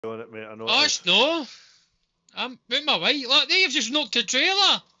on it, mate. I know. Gosh, no. I'm with my wife. Look, they've just knocked the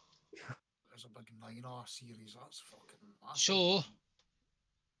trailer. There's a big 9R series. That's fucking massive. So,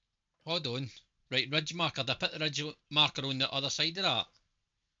 hold on. Right, ridge marker. Did I put the ridge marker on the other side of that?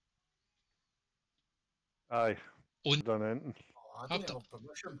 Aye. On. Done anything. Oh, I didn't have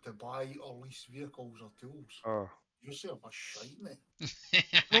permission to buy or lease vehicles or tools. Oh. You're saying a shite, mate.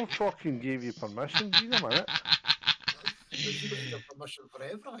 No fucking gave you permission. Give him a minute. You don't get permission for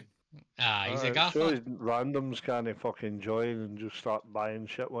everything. Ah, he's a Alright, so gaffer. randoms can't fucking join and just start buying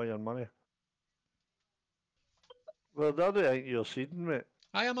shit while you're money. Well, that ain't your seeding, mate.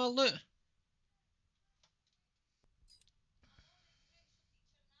 I am a loot.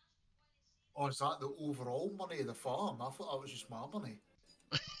 Or is that the overall money of the farm? I thought that was just my money.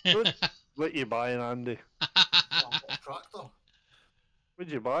 What you buying, Andy? Oh, I've got a tractor.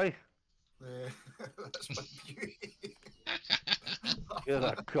 What'd you buy? That's my beauty. You're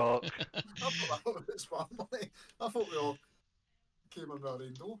a cock. I thought that was my money. I thought we all came in our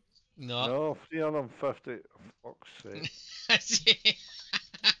own door. No. No, 350. Fuck's sake.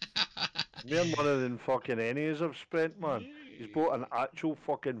 Me and one of them fucking Ennies I've spent, man. He's bought an actual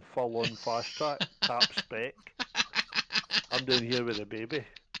fucking full-on fast track, tap spec. I'm down here with a baby.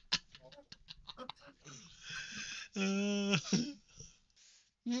 You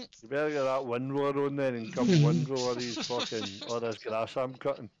better get that windrower on then and come windrower these fucking, or this grass I'm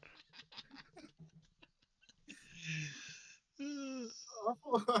cutting.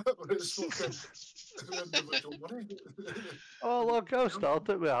 Oh look, I'll start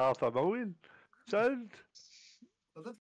it with 500,000. Sound?